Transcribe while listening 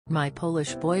My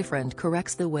Polish boyfriend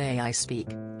corrects the way I speak,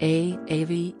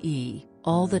 AAVE,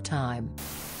 all the time.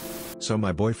 So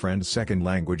my boyfriend's second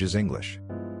language is English.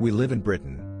 We live in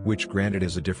Britain, which granted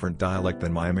is a different dialect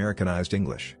than my Americanized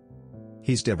English.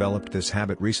 He's developed this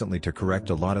habit recently to correct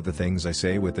a lot of the things I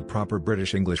say with the proper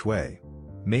British English way.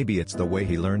 Maybe it's the way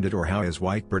he learned it or how his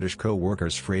white British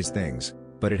co-workers phrase things,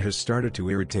 but it has started to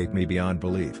irritate me beyond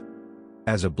belief.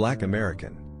 As a black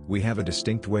American, we have a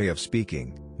distinct way of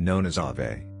speaking, known as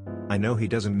AAVE. I know he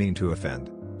doesn't mean to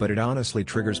offend, but it honestly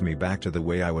triggers me back to the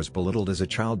way I was belittled as a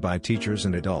child by teachers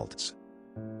and adults.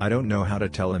 I don't know how to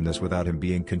tell him this without him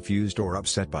being confused or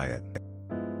upset by it.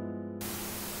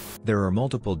 There are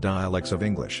multiple dialects of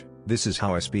English, this is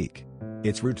how I speak.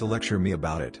 It's rude to lecture me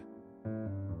about it.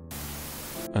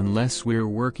 Unless we're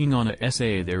working on an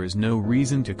essay, there is no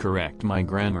reason to correct my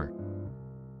grammar.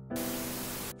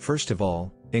 First of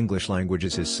all, English language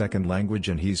is his second language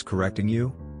and he's correcting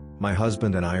you? My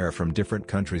husband and I are from different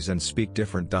countries and speak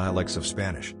different dialects of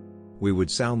Spanish. We would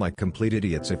sound like complete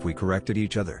idiots if we corrected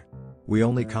each other. We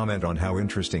only comment on how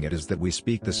interesting it is that we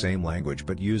speak the same language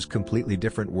but use completely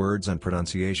different words and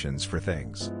pronunciations for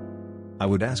things. I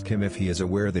would ask him if he is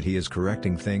aware that he is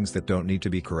correcting things that don't need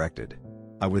to be corrected.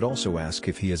 I would also ask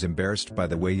if he is embarrassed by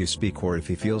the way you speak or if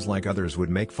he feels like others would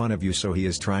make fun of you, so he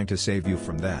is trying to save you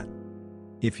from that.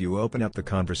 If you open up the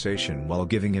conversation while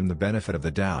giving him the benefit of the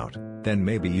doubt, then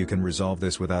maybe you can resolve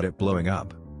this without it blowing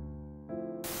up.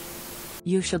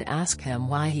 You should ask him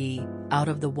why he, out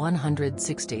of the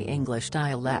 160 English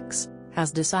dialects,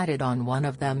 has decided on one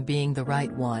of them being the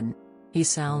right one. He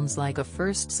sounds like a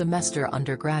first-semester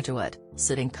undergraduate,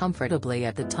 sitting comfortably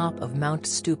at the top of Mount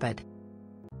Stupid.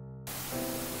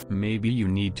 Maybe you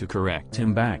need to correct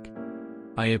him back.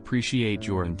 I appreciate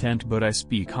your intent, but I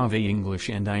speak AAVE English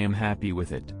and I am happy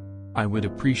with it. I would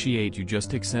appreciate you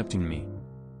just accepting me.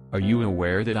 Are you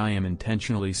aware that I am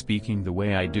intentionally speaking the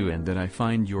way I do and that I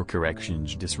find your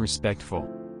corrections disrespectful?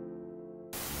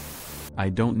 I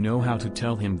don't know how to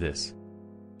tell him this.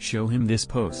 Show him this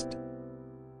post.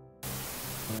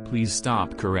 Please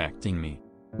stop correcting me.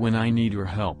 When I need your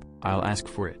help, I'll ask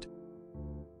for it.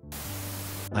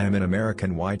 I am an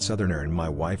American white southerner and my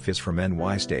wife is from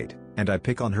NY State, and I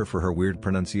pick on her for her weird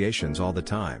pronunciations all the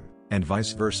time, and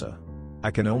vice versa.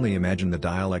 I can only imagine the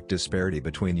dialect disparity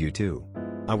between you two.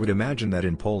 I would imagine that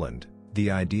in Poland,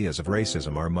 the ideas of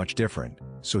racism are much different,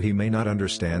 so he may not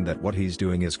understand that what he's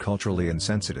doing is culturally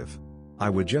insensitive. I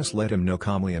would just let him know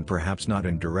calmly and perhaps not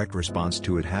in direct response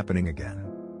to it happening again.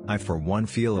 I for one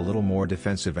feel a little more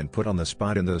defensive and put on the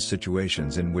spot in those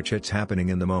situations in which it's happening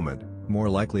in the moment, more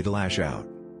likely to lash out.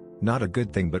 Not a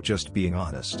good thing, but just being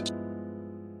honest.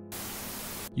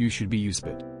 You should be used to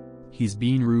it. He's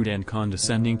being rude and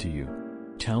condescending to you.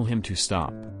 Tell him to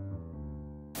stop.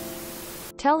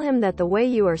 Tell him that the way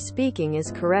you are speaking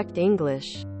is correct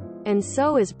English. And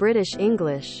so is British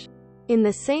English. In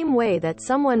the same way that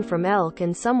someone from Elk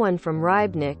and someone from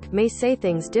Rybnik may say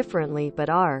things differently but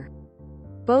are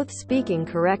both speaking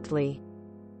correctly.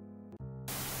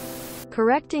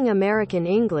 Correcting American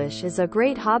English is a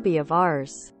great hobby of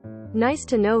ours. Nice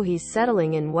to know he's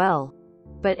settling in well.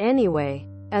 But anyway,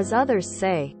 as others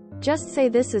say, just say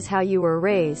this is how you were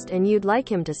raised and you'd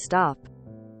like him to stop.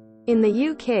 In the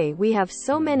UK we have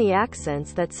so many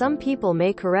accents that some people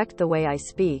may correct the way I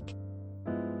speak.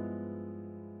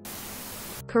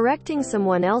 Correcting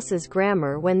someone else's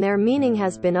grammar when their meaning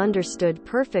has been understood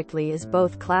perfectly is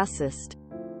both classist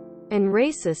and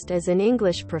racist. As an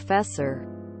English professor,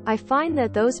 I find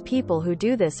that those people who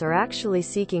do this are actually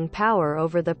seeking power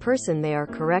over the person they are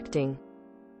correcting,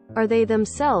 or they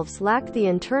themselves lack the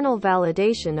internal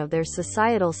validation of their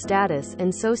societal status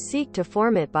and so seek to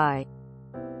form it by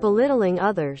belittling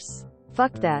others.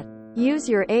 Fuck that. Use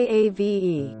your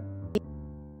AAVE.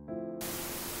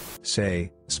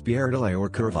 Say, spierdolę or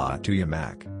kurwa to your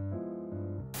Mac.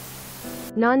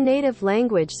 Non-native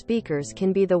language speakers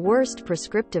can be the worst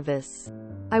prescriptivists.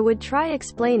 I would try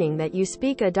explaining that you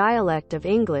speak a dialect of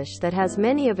English that has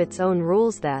many of its own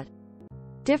rules that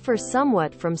differ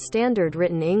somewhat from standard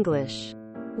written English,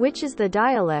 which is the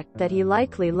dialect that he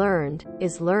likely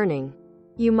is learning.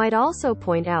 You might also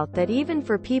point out that even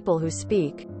for people who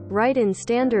write in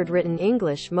standard written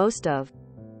English most of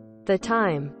the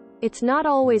time, it's not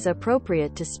always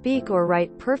appropriate to speak or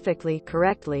write perfectly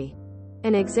correctly.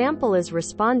 An example is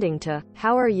responding to,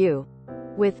 "How are you?"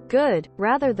 with "good,"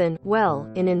 rather than "well,"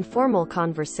 in informal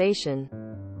conversation.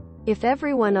 If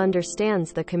everyone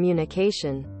understands the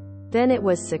communication, then it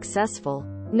was successful.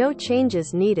 No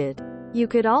changes needed. You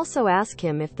could also ask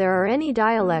him if there are any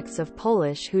dialects of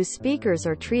Polish whose speakers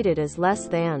are treated as less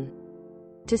than,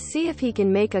 to see if he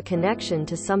can make a connection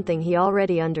to something he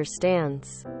already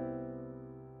understands.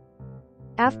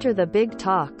 After the big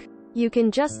talk, you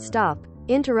can just stop,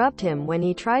 interrupt him when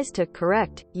he tries to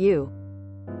correct you.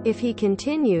 If he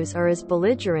continues or is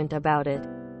belligerent about it,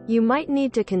 you might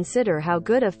need to consider how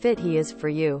good a fit he is for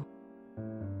you.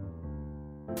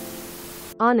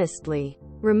 Honestly,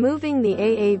 removing the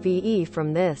AAVE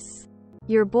from this.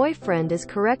 Your boyfriend is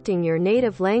correcting your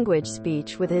native language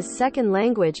speech with his second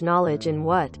language knowledge in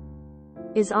what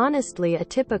is honestly a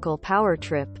typical power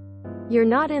trip. You're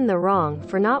not in the wrong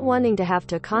for not wanting to have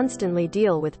to constantly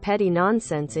deal with petty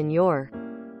nonsense in your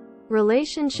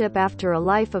relationship after a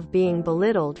life of being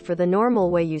belittled for the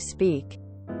normal way you speak.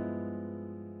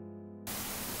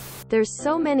 There's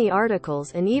so many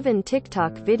articles and even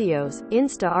TikTok videos,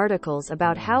 Insta articles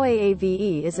about how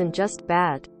AAVE isn't just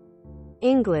bad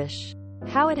English,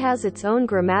 how it has its own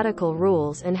grammatical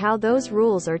rules and how those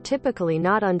rules are typically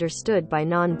not understood by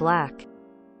non-black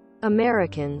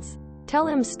Americans. Tell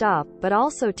him stop, but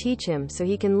also teach him so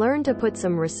he can learn to put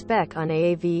some respect on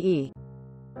AAVE.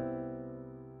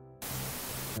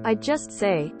 I'd just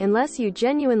say, unless you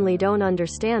genuinely don't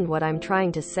understand what I'm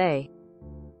trying to say,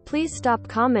 please stop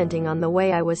commenting on the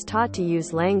way I was taught to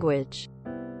use language.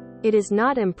 It is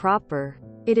not improper.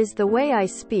 It is the way I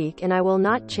speak and I will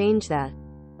not change that.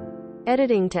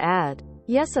 Editing to add.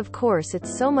 Yes, of course,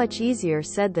 it's so much easier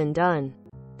said than done.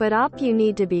 But you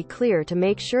need to be clear to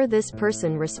make sure this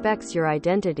person respects your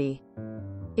identity.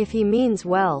 If he means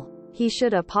well, he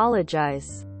should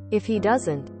apologize. If he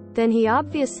doesn't, then he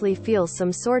obviously feels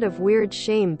some sort of weird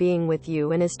shame being with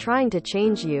you and is trying to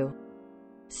change you.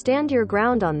 Stand your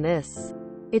ground on this.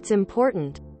 It's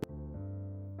important.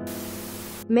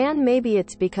 Man, maybe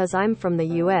it's because I'm from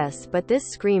the US, but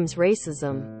this screams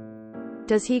racism.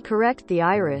 Does he correct the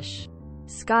Irish,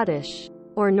 Scottish,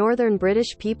 or Northern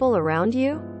British people around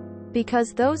you?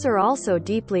 Because those are also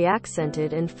deeply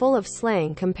accented and full of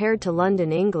slang compared to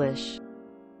London English.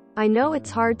 I know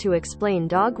it's hard to explain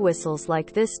dog whistles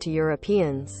like this to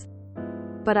Europeans.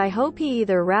 But I hope he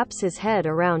either wraps his head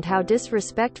around how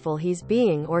disrespectful he's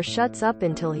being or shuts up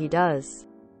until he does.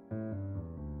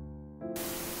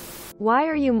 Why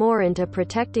are you more into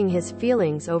protecting his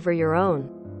feelings over your own?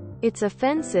 It's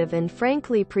offensive and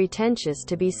frankly pretentious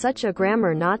to be such a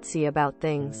grammar Nazi about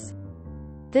things.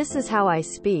 This is how I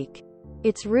speak.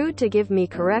 It's rude to give me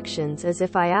corrections as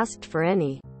if I asked for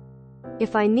any.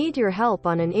 If I need your help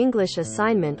on an English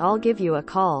assignment, I'll give you a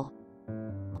call.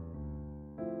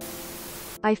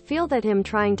 I feel that him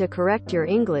trying to correct your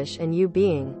English and you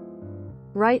being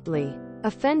rightly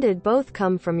offended both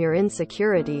come from your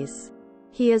insecurities.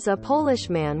 He is a Polish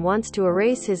man, wants to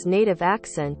erase his native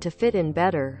accent to fit in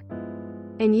better.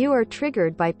 And you are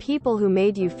triggered by people who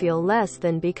made you feel less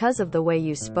than because of the way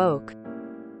you spoke.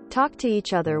 Talk to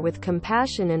each other with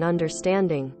compassion and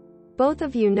understanding. Both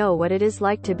of you know what it is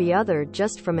like to be othered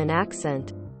just from an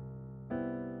accent.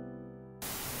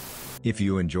 If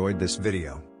you enjoyed this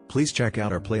video, please check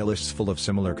out our playlists full of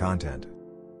similar content.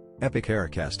 Epic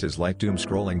Aircast is like doom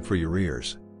scrolling for your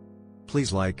ears.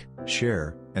 Please like,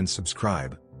 share, and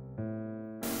subscribe.